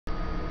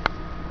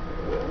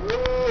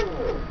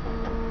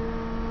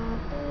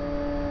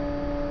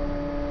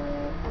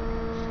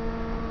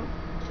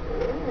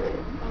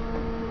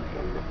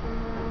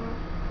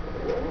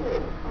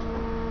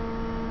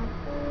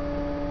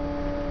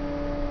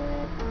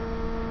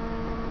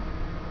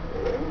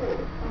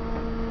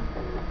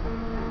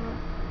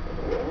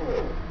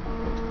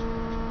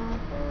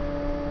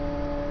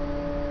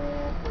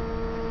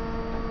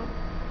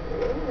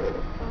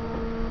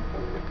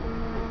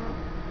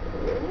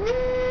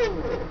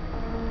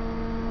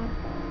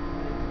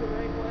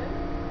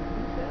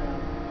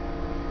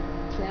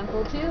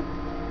sample to?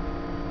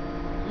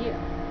 Yeah.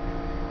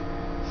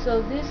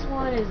 So this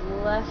one is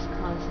less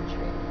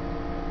concentrated.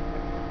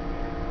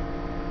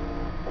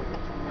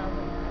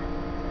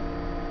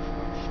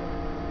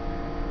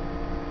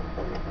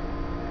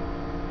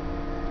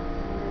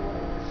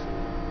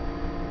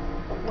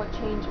 What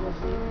change we'll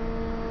see.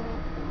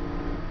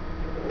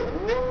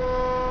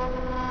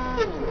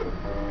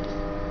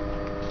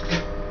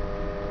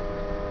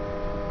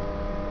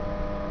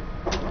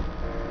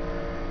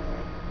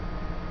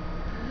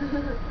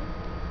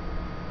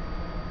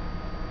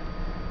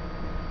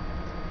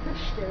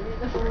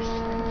 The first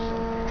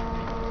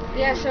time.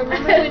 Yeah, so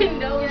remember I when didn't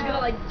know it was gonna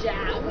like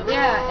jab.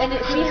 Yeah, and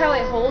see how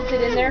it holds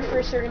it in there for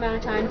a certain amount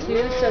of time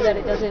too, so that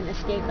it doesn't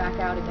escape back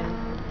out again.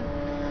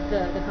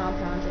 The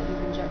compounds that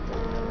you've injected.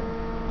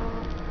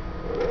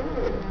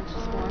 Now it's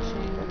just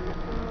washing.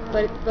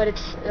 But it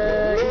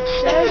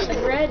says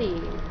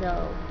ready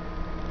though.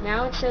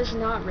 Now it says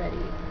not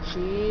ready.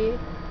 See?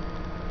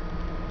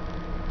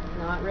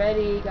 Not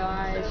ready,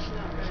 guys. So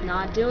it's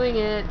not doing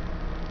it.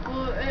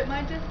 Well, it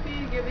might just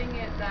be giving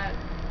it that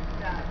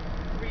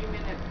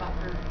 3-minute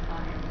buffer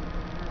time.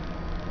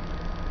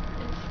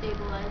 It's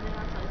stabilizing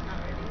until it's not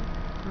ready.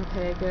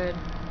 Okay, good.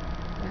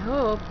 I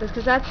hope,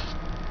 because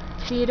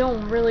see, you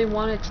don't really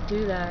want it to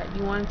do that.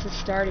 You want it to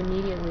start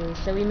immediately.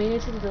 So we may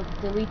need to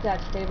delete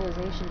that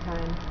stabilization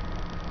time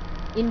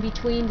in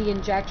between the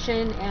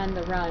injection and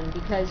the run,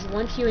 because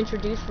once you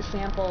introduce the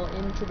sample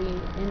into the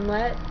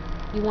inlet,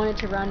 you want it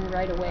to run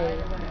right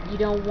away. You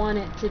don't want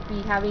it to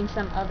be having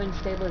some oven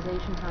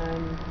stabilization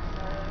time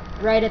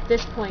right at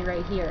this point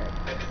right here.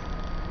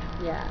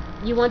 Yeah.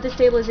 You want the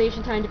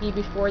stabilization time to be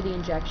before the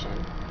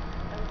injection.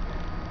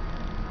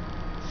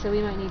 So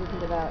we might need to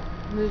think about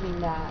moving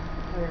that,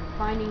 or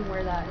finding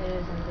where that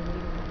is and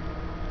deleting it.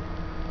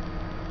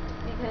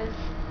 Because,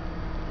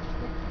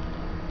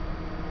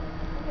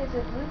 okay,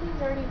 so blue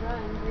bean's already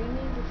run, green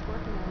bean's just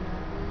working on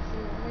that one, so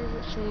why is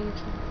it saying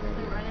it's not ready?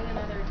 Is it running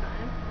another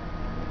time?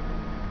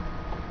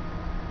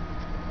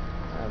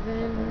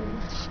 Oven,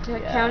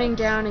 counting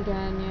down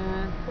again,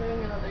 yeah.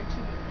 Putting another 2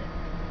 minutes.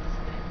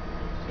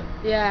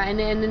 Yeah, and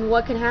then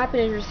what can happen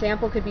is your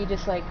sample could be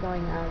just like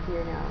going out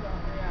here now. So,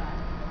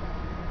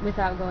 yeah.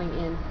 Without going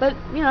in. But,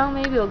 you know,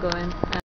 maybe it'll go in.